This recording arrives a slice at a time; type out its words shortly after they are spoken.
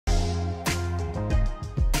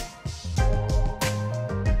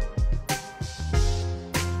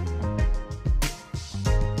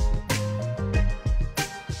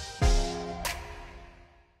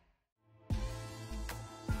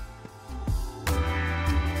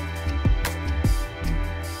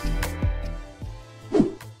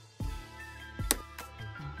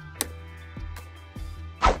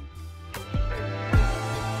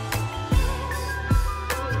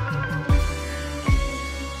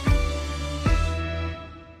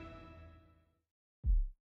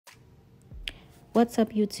What's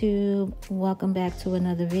up, YouTube? Welcome back to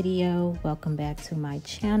another video. Welcome back to my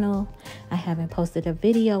channel. I haven't posted a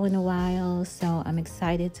video in a while, so I'm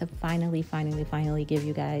excited to finally give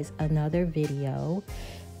you guys another video.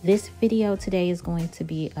 This video today is going to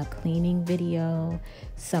be a cleaning video,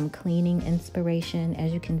 some cleaning inspiration.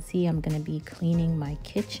 As you can see, I'm going to be cleaning my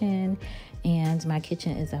kitchen, and my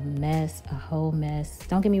kitchen is a mess, a whole mess.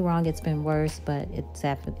 Don't get me wrong, it's been worse, but it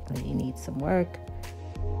definitely needs some work.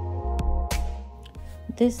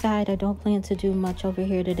 This side, I don't plan to do much over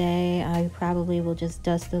here today. I probably will just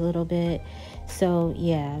dust a little bit. So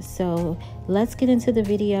yeah, so let's get into the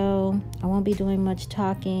video. I won't be doing much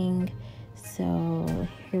talking. So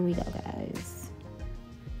here we go, guys.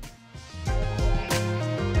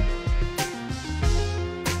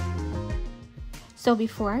 So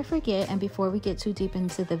before I forget, and before we get too deep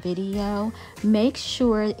into the video, make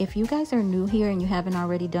sure, if you guys are new here and you haven't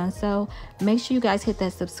already done so, make sure you guys hit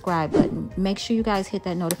that subscribe button. Make sure you guys hit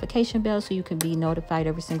that notification bell so you can be notified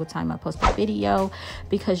every single time I post a video,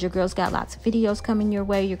 because your girl's got lots of videos coming your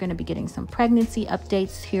way. You're going to be getting some pregnancy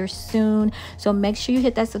updates here soon. So make sure you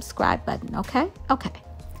hit that subscribe button, okay?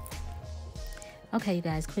 Okay, you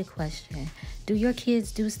guys, quick question. Do your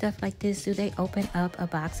kids do stuff like this? Do they open up a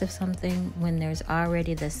box of something when there's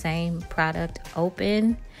already the same product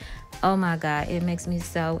open? Oh my God, it makes me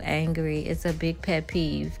so angry. It's a big pet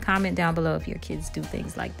peeve. Comment down below if your kids do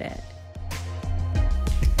things like that.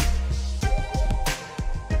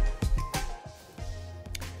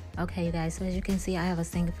 Okay, you guys, so as you can see, I have a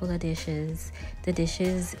sink full of dishes. The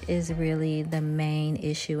dishes is really the main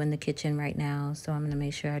issue in the kitchen right now, so I'm going to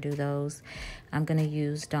make sure I do those. I'm going to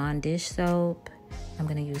use Dawn dish soap, I'm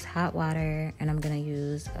going to use hot water, and I'm going to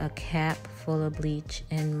use a cap full of bleach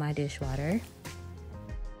in my dishwater.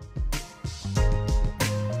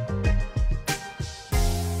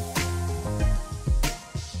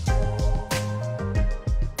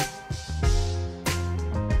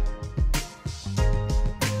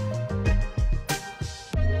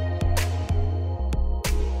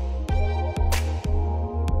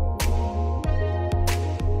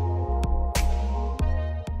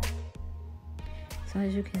 So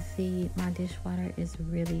as you can see, my dishwater is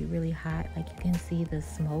really hot. Like, you can see the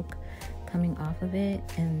smoke coming off of it,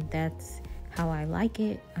 and that's how I like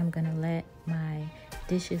it. I'm gonna let my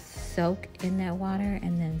dishes soak in that water,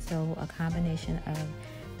 and then so a combination of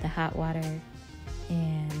the hot water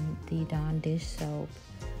and the Dawn dish soap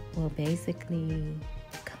will basically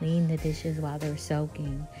clean the dishes while they're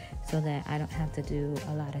soaking, so that I don't have to do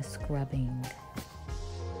a lot of scrubbing.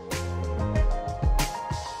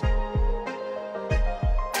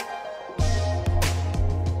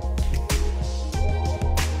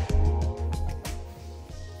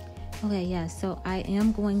 Okay, yeah, so I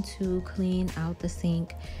am going to clean out the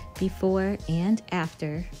sink before and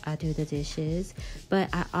after I do the dishes, but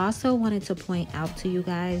I also wanted to point out to you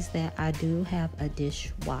guys that I do have a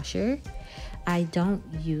dishwasher. I don't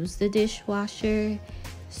use the dishwasher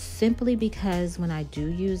simply because when I do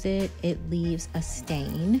use it, it leaves a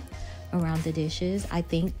stain around the dishes. I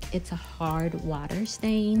think it's a hard water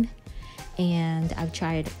stain, and I've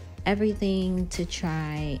tried everything to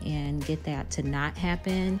try and get that to not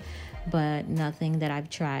happen, but nothing that I've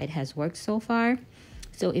tried has worked so far.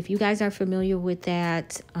 So if you guys are familiar with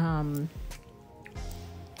that,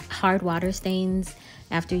 hard water stains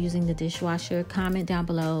after using the dishwasher, comment down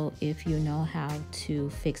below if you know how to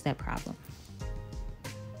fix that problem.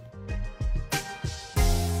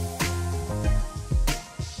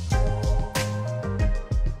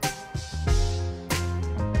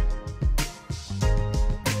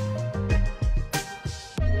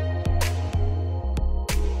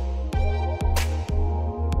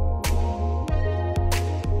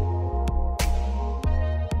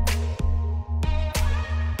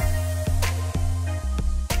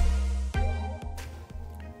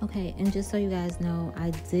 Okay, and just so you guys know, I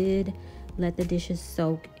did let the dishes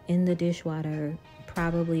soak in the dishwater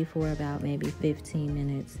probably for about maybe 15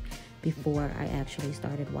 minutes before I actually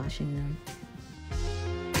started washing them.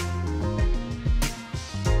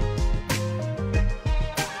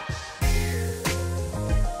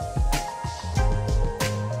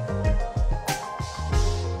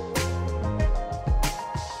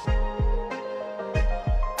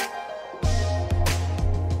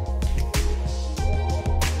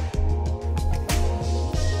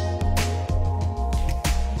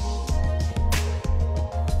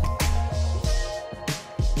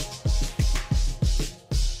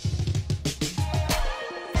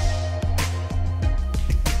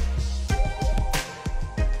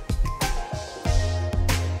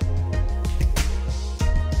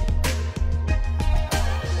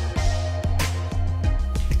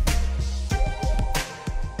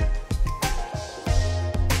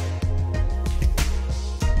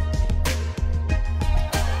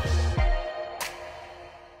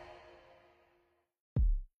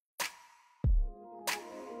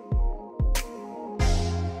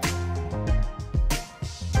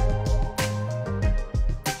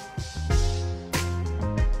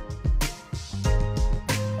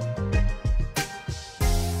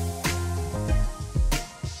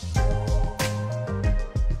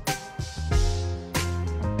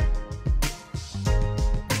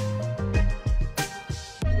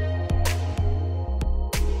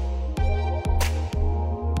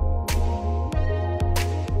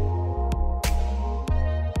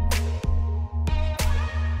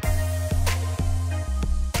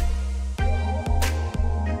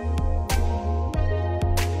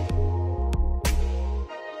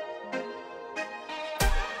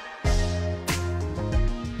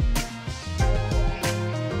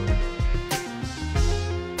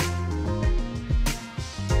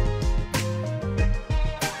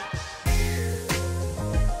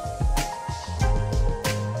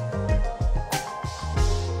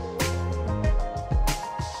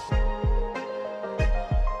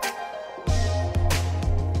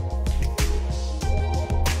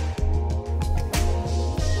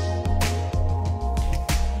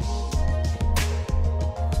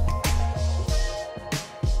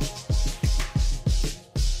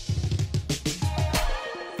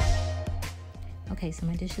 Okay, so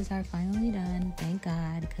my dishes are finally done. Thank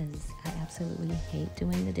God, because I absolutely hate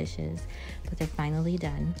doing the dishes, but they're finally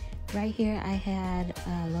done. Right here, I had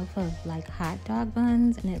a loaf of like hot dog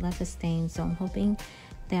buns, and it left a stain. So I'm hoping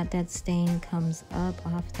that that stain comes up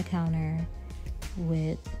off the counter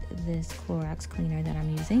with this Clorox cleaner that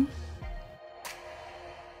I'm using.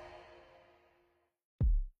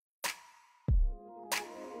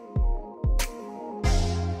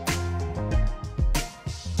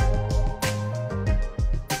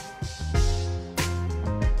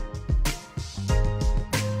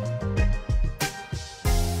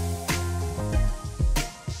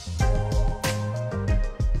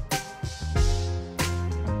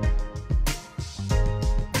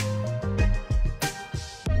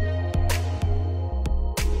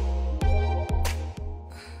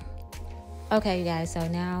 Okay, you guys, so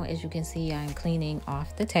now as you can see, I'm cleaning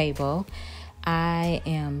off the table. I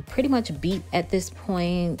am pretty much beat at this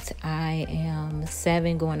point. I am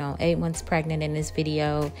 7 going on 8 months pregnant in this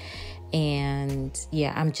video, and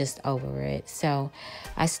yeah, I'm just over it. So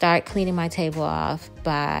I start cleaning my table off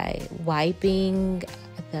by wiping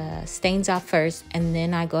the stains off first, and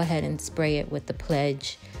then I go ahead and spray it with the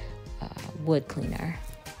Pledge wood cleaner.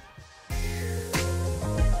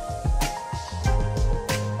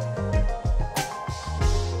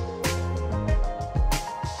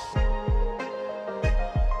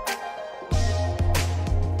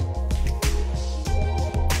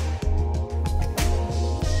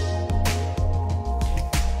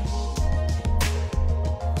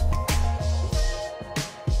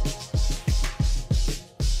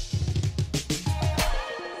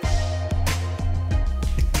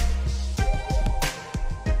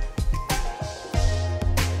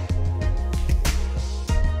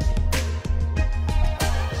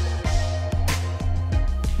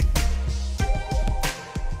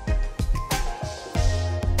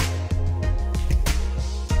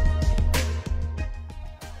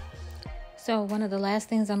 So one of the last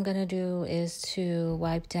things I'm going to do is to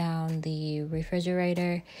wipe down the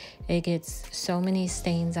refrigerator. It gets so many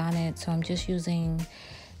stains on it, so I'm just using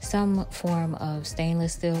some form of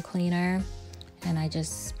stainless steel cleaner, and I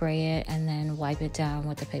just spray it and then wipe it down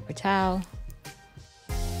with a paper towel.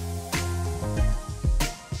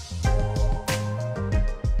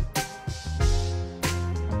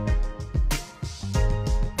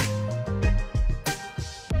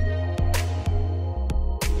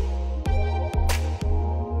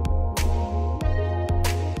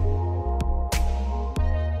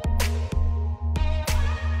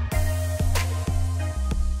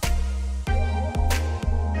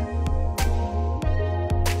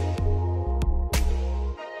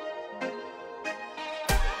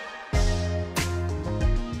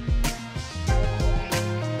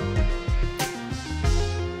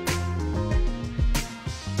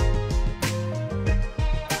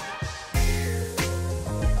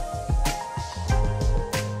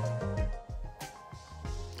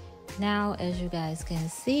 Now, as you guys can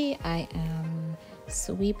see, I am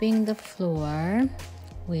sweeping the floor,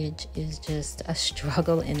 which is just a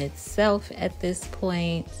struggle in itself at this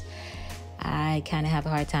point. I kind of have a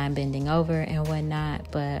hard time bending over and whatnot,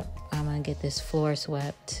 but I'm gonna get this floor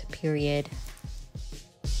swept, period.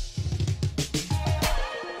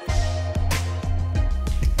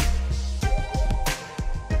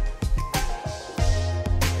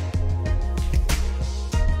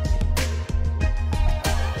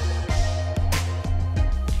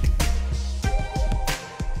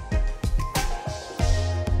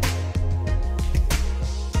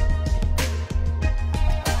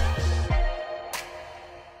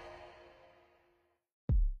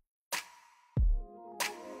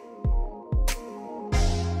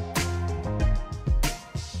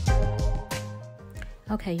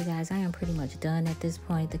 Okay, you guys, I am pretty much done at this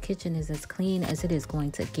point. The kitchen is as clean as it is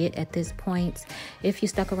going to get at this point. If you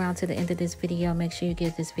stuck around to the end of this video, make sure you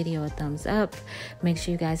give this video a thumbs up. Make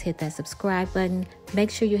sure you guys hit that subscribe button.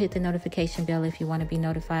 Make sure you hit the notification bell if you want to be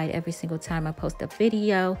notified every single time I post a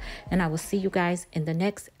video. And I will see you guys in the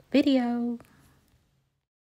next video.